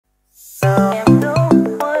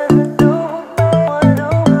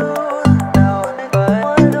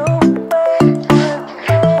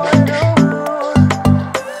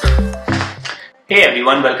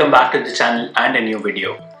the channel and a new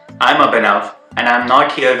video. I'm Abhinav and I'm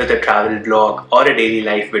not here with a travel vlog or a daily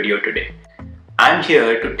life video today. I'm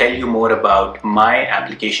here to tell you more about my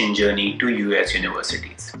application journey to US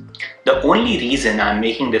universities. The only reason I'm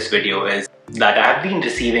making this video is that I've been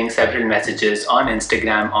receiving several messages on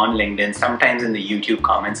Instagram, on LinkedIn, sometimes in the YouTube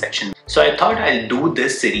comment section. So I thought I'll do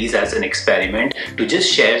this series as an experiment to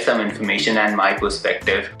just share some information and my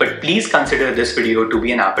perspective. But please consider this video to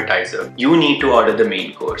be an appetizer. You need to order the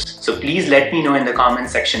main course. So please let me know in the comment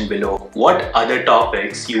section below what other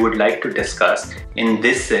topics you would like to discuss in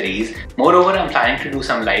this series. Moreover, I'm planning to do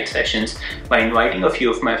some live sessions by inviting a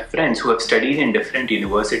few of my friends who have studied in different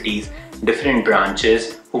universities, different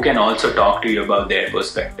branches, who can also talk to you about their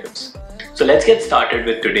perspectives. So let's get started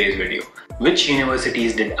with today's video. Which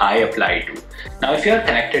universities did I apply to? Now, if you are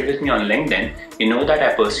connected with me on LinkedIn, you know that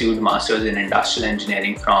I pursued Masters in Industrial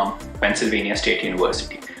Engineering from Pennsylvania State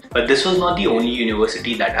University. But this was not the only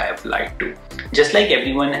university that I applied to. Just like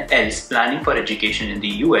everyone else planning for education in the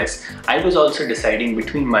US, I was also deciding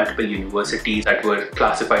between multiple universities that were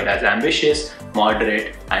classified as ambitious,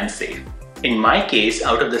 moderate, and safe. In my case,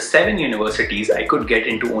 out of the 7 universities, I could get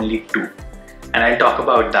into only 2. And I'll talk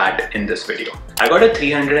about that in this video. I got a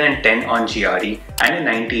 310 on GRE and a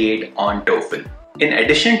 98 on TOEFL. In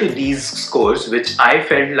addition to these scores, which I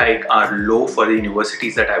felt like are low for the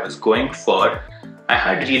universities that I was going for, I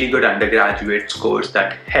had really good undergraduate scores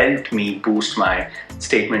that helped me boost my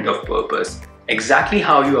statement of purpose. Exactly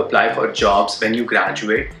how you apply for jobs when you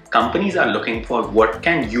graduate, companies are looking for what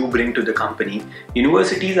can you bring to the company,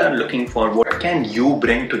 universities are looking for what can you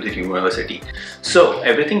bring to the university. So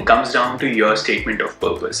everything comes down to your statement of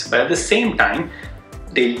purpose. But at the same time,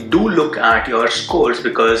 they do look at your scores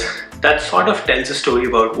because that sort of tells a story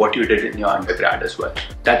about what you did in your undergrad as well.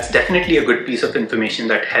 That's definitely a good piece of information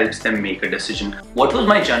that helps them make a decision. What was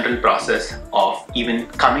my general process of even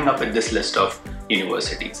coming up with this list of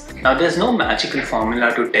universities? Now, there's no magical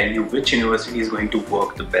formula to tell you which university is going to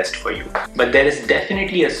work the best for you. But there is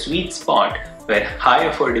definitely a sweet spot where high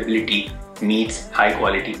affordability meets high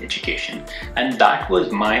quality education. And that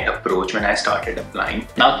was my approach when I started applying.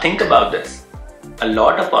 Now think about this. A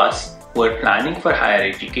lot of us who are planning for higher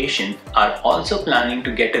education are also planning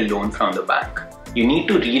to get a loan from the bank. You need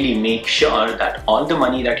to really make sure that all the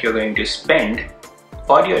money that you're going to spend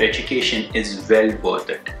for your education is well worth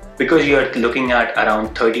it, because you're looking at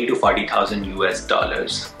around 30 to 40,000 US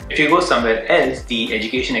dollars. If you go somewhere else, the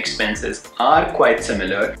education expenses are quite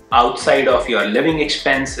similar outside of your living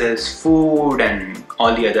expenses, food, and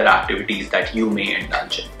all the other activities that you may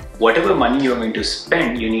indulge in. Whatever money you're going to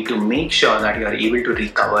spend, you need to make sure that you are able to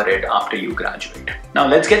recover it after you graduate. Now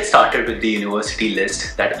let's get started with the university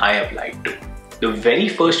list that I applied to. The very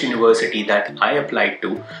first university that I applied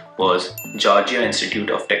to was Georgia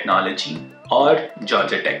Institute of Technology, or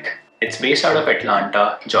Georgia Tech. It's based out of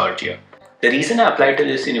Atlanta, Georgia. The reason I applied to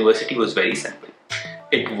this university was very simple.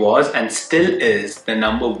 It was and still is the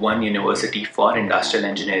 #1 university for industrial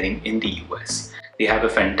engineering in the US. They have a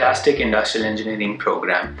fantastic industrial engineering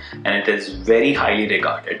program and it is very highly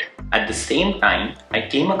regarded. At the same time, I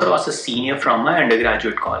came across a senior from my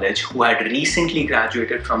undergraduate college who had recently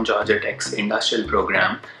graduated from Georgia Tech's industrial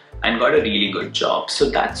program and got a really good job.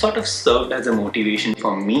 So that sort of served as a motivation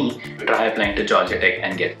for me to try applying to Georgia Tech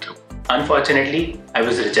and get through. Unfortunately, I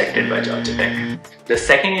was rejected by Georgia Tech. The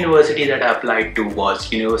second university that I applied to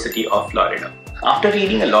was University of Florida. After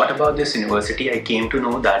reading a lot about this university, I came to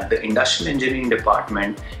know that the industrial engineering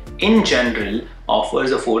department in general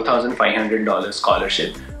offers a $4,500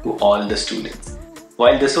 scholarship to all the students.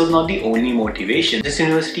 While this was not the only motivation, this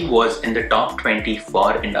university was in the top 20 for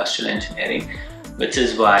industrial engineering, which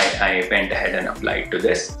is why I went ahead and applied to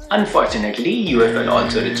this. Unfortunately, UFL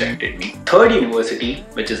also rejected me. Third university,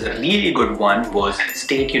 which is a really good one, was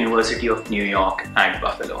State University of New York at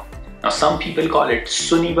Buffalo. Now, some people call it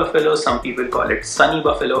SUNY Buffalo, some people call it Sunny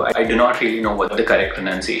Buffalo. I do not really know what the correct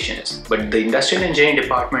pronunciation is. But the Industrial Engineering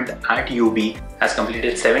Department at UB has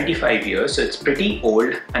completed 75 years, so it's pretty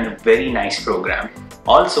old and a very nice program.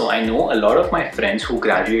 Also, I know a lot of my friends who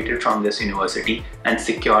graduated from this university and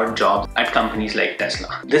secured jobs at companies like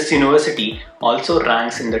Tesla. This university also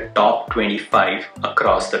ranks in the top 25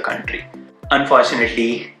 across the country.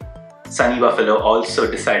 Unfortunately, Sunny Buffalo also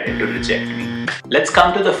decided to reject me. Let's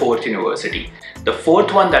come to the fourth university. The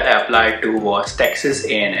fourth one that I applied to was Texas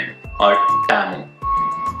A&M, or TAMU.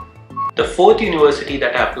 The fourth university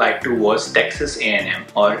that I applied to was Texas A&M,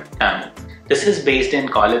 or TAMU. This is based in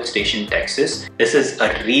College Station, Texas. This is a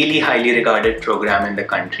really highly regarded program in the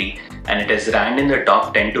country and it is ranked in the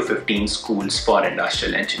top 10 to 15 schools for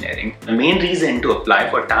industrial engineering. The main reason to apply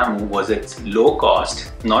for TAMU was its low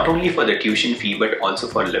cost, not only for the tuition fee but also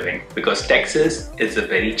for living, because Texas is a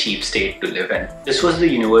very cheap state to live in. This was the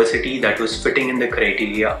university that was fitting in the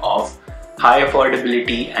criteria of high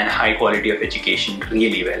affordability and high quality of education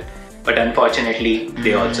really well. But unfortunately,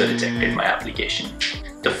 they also rejected my application.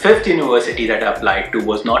 The fifth university that I applied to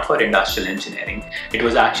was not for industrial engineering. It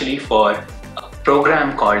was actually for a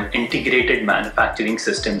program called Integrated Manufacturing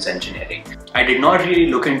Systems Engineering. I did not really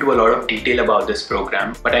look into a lot of detail about this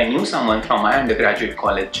program, but I knew someone from my undergraduate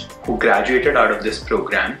college who graduated out of this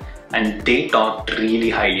program, and they talked really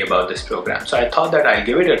highly about this program. So I thought that I'll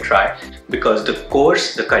give it a try because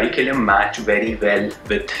the curriculum matched very well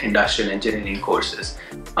with industrial engineering courses.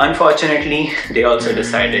 Unfortunately, they also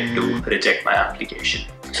decided to reject my application.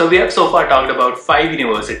 So we have so far talked about 5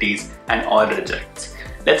 universities and all rejects.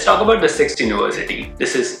 Let's talk about the 6th university.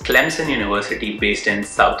 This is Clemson University based in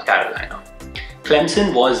South Carolina.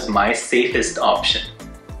 Clemson was my safest option.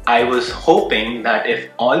 I was hoping that if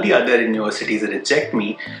all the other universities reject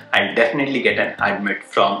me, I'd definitely get an admit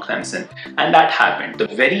from Clemson. And that happened. The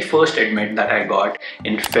very first admit that I got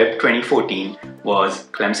in Feb 2014 was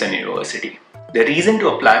Clemson University. The reason to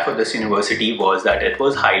apply for this university was that it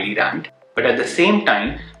was highly ranked, but at the same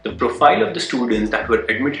time, the profile of the students that were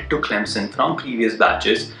admitted to Clemson from previous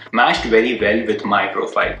batches matched very well with my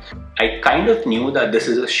profile. I kind of knew that this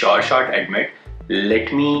is a sure shot admit.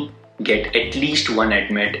 Let me get at least one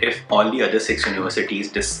admit if all the other 6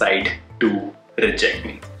 universities decide to reject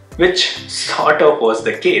me. Which sort of was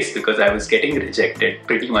the case because I was getting rejected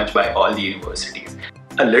pretty much by all the universities.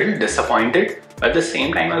 A little disappointed, but at the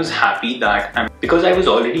same time I was happy that because I was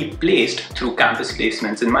already placed through campus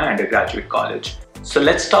placements in my undergraduate college. So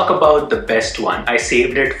let's talk about the best one. I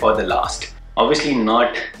saved it for the last. Obviously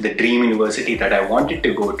not the dream university that I wanted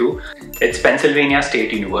to go to. It's Pennsylvania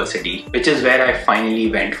State University, which is where I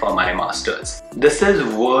finally went for my master's. This is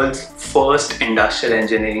world's first industrial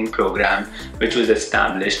engineering program, which was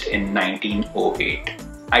established in 1908.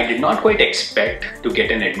 I did not quite expect to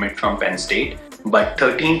get an admit from Penn State, but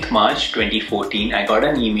 13th March 2014, I got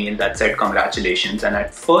an email that said congratulations, and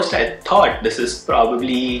at first I thought this is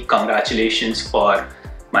probably congratulations for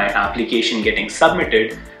my application getting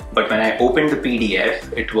submitted. But when I opened the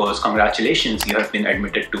PDF, it was congratulations, you have been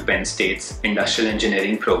admitted to Penn State's industrial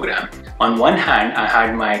engineering program. On one hand, I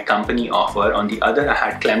had my company offer, on the other I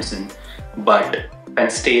had Clemson, but Penn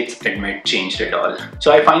State's admit changed it all.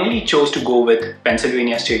 So I finally chose to go with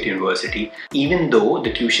Pennsylvania State University, even though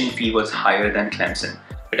the tuition fee was higher than Clemson.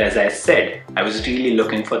 But as I said, I was really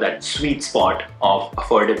looking for that sweet spot of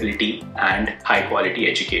affordability and high quality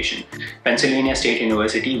education. Pennsylvania State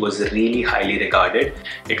University was really highly regarded.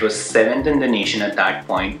 It was 7th in the nation at that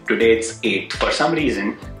point. Today it's 8th. For some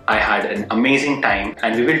reason, I had an amazing time,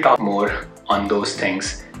 and we will talk more on those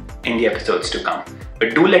things in the episodes to come.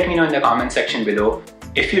 But do let me know in the comment section below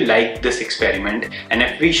if you like this experiment and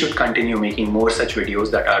if we should continue making more such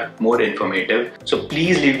videos that are more informative. So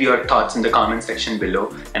please leave your thoughts in the comment section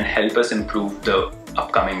below and help us improve the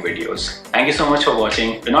upcoming videos. Thank you so much for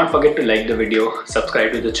watching. Do not forget to like the video,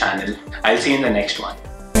 subscribe to the channel. I'll see you in the next one.